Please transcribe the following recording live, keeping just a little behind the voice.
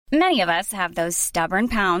Many of us have those stubborn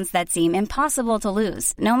pounds that seem impossible to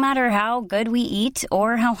lose, no matter how good we eat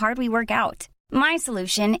or how hard we work out. My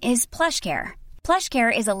solution is PlushCare.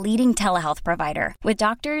 PlushCare is a leading telehealth provider with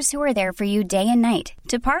doctors who are there for you day and night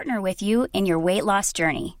to partner with you in your weight loss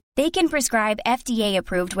journey. They can prescribe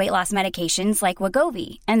FDA-approved weight loss medications like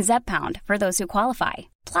Wegovy and Zepbound for those who qualify.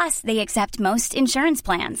 Plus, they accept most insurance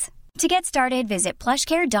plans. To get started, visit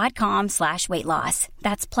plushcare.com/weightloss.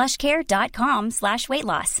 That's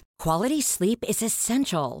plushcare.com/weightloss. Quality sleep is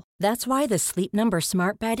essential. That's why the Sleep Number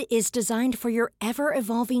Smart Bed is designed for your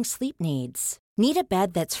ever-evolving sleep needs. Need a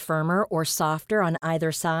bed that's firmer or softer on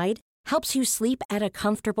either side? Helps you sleep at a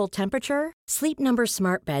comfortable temperature? Sleep Number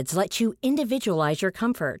Smart Beds let you individualize your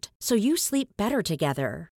comfort so you sleep better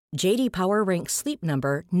together. J.D. Power ranks Sleep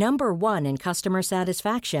Number #1 in customer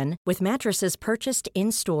satisfaction with mattresses purchased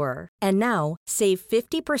in-store. And now, save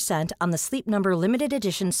 50% on the Sleep Number Limited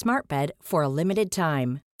Edition Smart Bed for a limited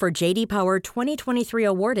time. For J.D. Power 2023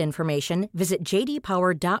 award information, visit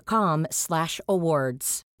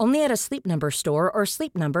jdpower.com/awards. Only at a Sleep Number store or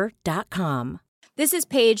sleepnumber.com. This is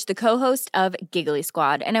Paige, the co-host of Giggly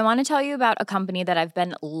Squad, and I want to tell you about a company that I've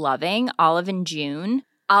been loving, Olive & June.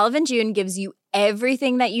 Olive & June gives you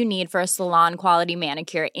everything that you need for a salon-quality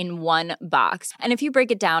manicure in one box. And if you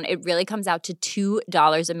break it down, it really comes out to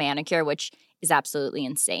 $2 a manicure, which is absolutely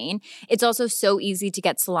insane. It's also so easy to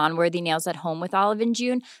get salon-worthy nails at home with Olive &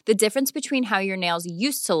 June. The difference between how your nails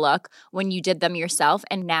used to look when you did them yourself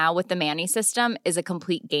and now with the Mani system is a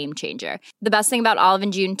complete game changer. The best thing about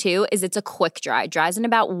Olive & June, too, is it's a quick dry. Dries in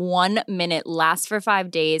about 1 minute, lasts for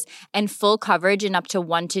 5 days, and full coverage in up to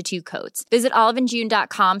 1 to 2 coats. Visit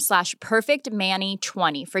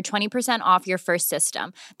oliveandjune.com/perfectmani20 for 20% off your first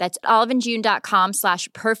system. That's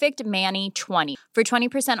oliveandjune.com/perfectmani20 for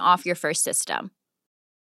 20% off your first system.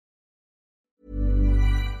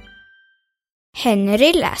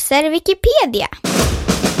 Henry läser Wikipedia.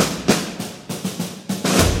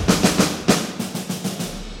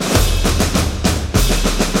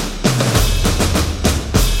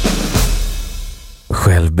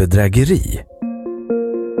 Självbedrägeri.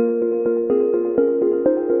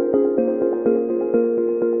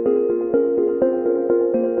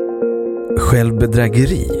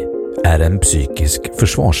 Självbedrägeri är en psykisk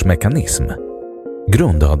försvarsmekanism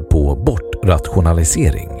grundad på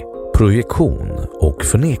bortrationalisering, projektion och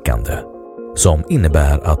förnekande som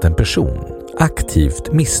innebär att en person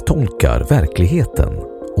aktivt misstolkar verkligheten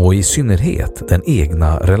och i synnerhet den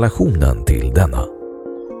egna relationen till denna.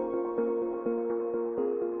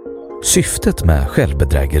 Syftet med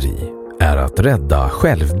självbedrägeri är att rädda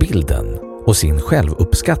självbilden och sin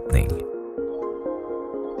självuppskattning.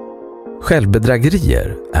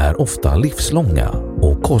 Självbedrägerier är ofta livslånga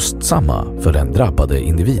och kostsamma för den drabbade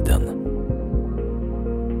individen.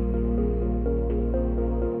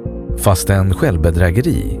 Fast en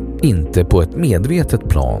självbedrägeri inte på ett medvetet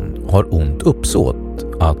plan har ont uppsåt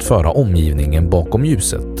att föra omgivningen bakom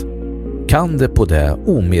ljuset, kan det på det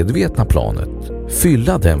omedvetna planet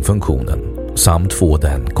fylla den funktionen samt få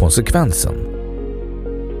den konsekvensen.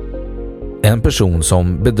 En person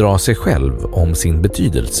som bedrar sig själv om sin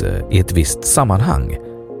betydelse i ett visst sammanhang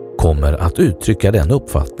kommer att uttrycka den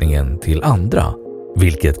uppfattningen till andra,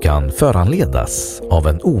 vilket kan föranledas av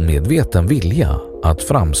en omedveten vilja att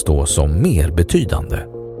framstå som mer betydande.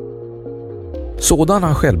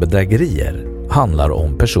 Sådana självbedrägerier handlar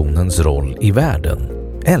om personens roll i världen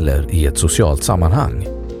eller i ett socialt sammanhang.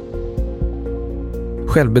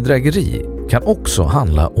 Självbedrägeri kan också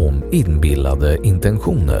handla om inbillade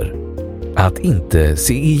intentioner. Att inte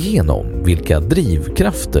se igenom vilka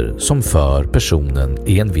drivkrafter som för personen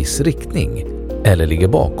i en viss riktning eller ligger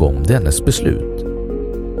bakom dennes beslut.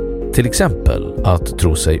 Till exempel att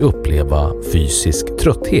tro sig uppleva fysisk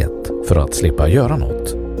trötthet för att slippa göra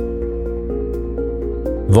något.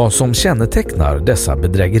 Vad som kännetecknar dessa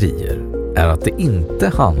bedrägerier är att det inte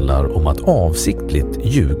handlar om att avsiktligt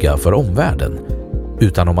ljuga för omvärlden,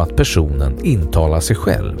 utan om att personen intalar sig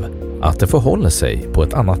själv att det förhåller sig på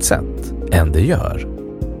ett annat sätt än det gör.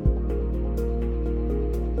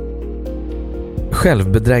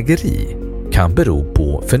 Självbedrägeri kan bero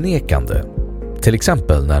på förnekande, till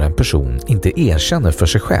exempel när en person inte erkänner för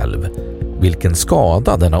sig själv vilken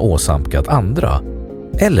skada den har åsamkat andra,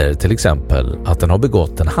 eller till exempel att den har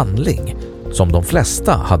begått en handling som de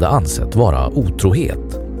flesta hade ansett vara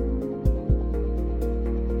otrohet.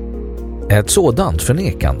 Ett sådant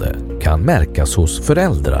förnekande kan märkas hos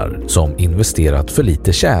föräldrar som investerat för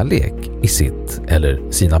lite kärlek i sitt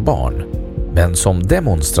eller sina barn, men som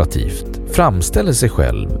demonstrativt framställer sig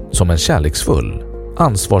själv som en kärleksfull,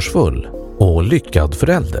 ansvarsfull och lyckad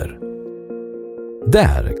förälder.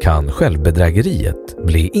 Där kan självbedrägeriet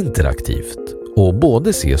bli interaktivt och både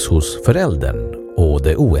ses hos föräldern och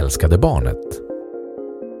det oälskade barnet.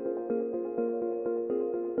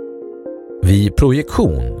 Vid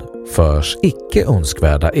projektion förs icke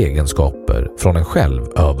önskvärda egenskaper från en själv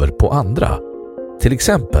över på andra. Till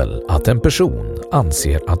exempel att en person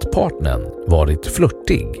anser att partnern varit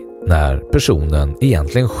flörtig när personen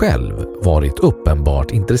egentligen själv varit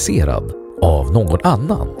uppenbart intresserad av någon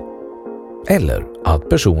annan. Eller att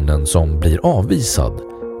personen som blir avvisad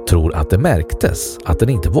tror att det märktes att den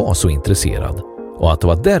inte var så intresserad och att det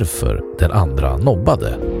var därför den andra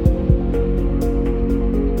nobbade.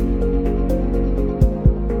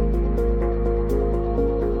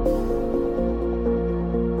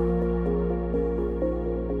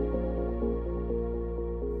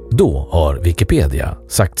 Då har Wikipedia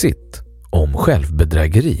sagt sitt om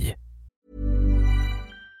självbedrägeri.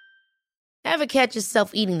 Ever catch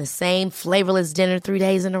yourself eating the same flavorless dinner 3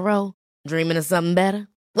 days in a row? Dreaming of something better?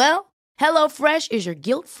 Well, HelloFresh is your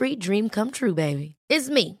guilt-free dream come true, baby. It's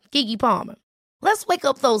me, Keke Palmer. Let's wake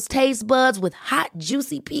up those taste buds with hot,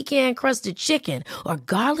 juicy pecan-crusted chicken or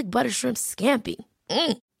garlic butter shrimp scampi.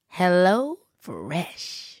 Hello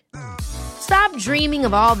Fresh. Stop dreaming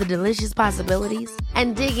of all the delicious possibilities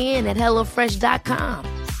and dig in at HelloFresh.com.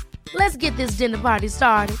 Let's get this dinner party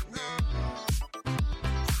started.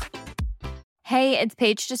 Hey, it's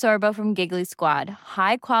Paige DeSorbo from Giggly Squad.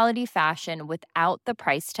 High quality fashion without the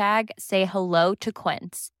price tag. Say hello to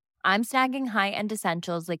Quince. I'm snagging high-end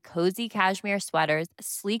essentials like cozy cashmere sweaters,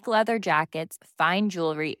 sleek leather jackets, fine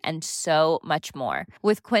jewelry, and so much more.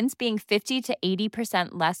 With Quince being 50 to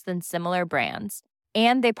 80% less than similar brands.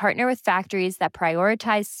 And they partner with factories that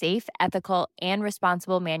prioritize safe, ethical, and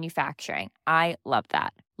responsible manufacturing. I love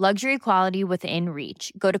that. Luxury quality within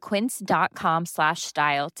reach. Go to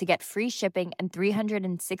quince.com/style to get free shipping and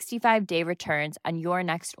 365-day returns on your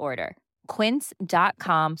next order.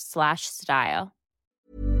 Quince.com/style.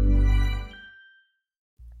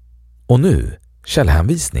 Och nu,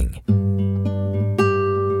 källhänvisning.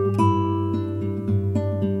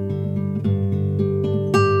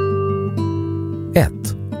 1.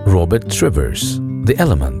 Robert Trivers, The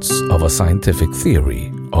Elements of a Scientific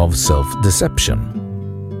Theory of Self-Deception.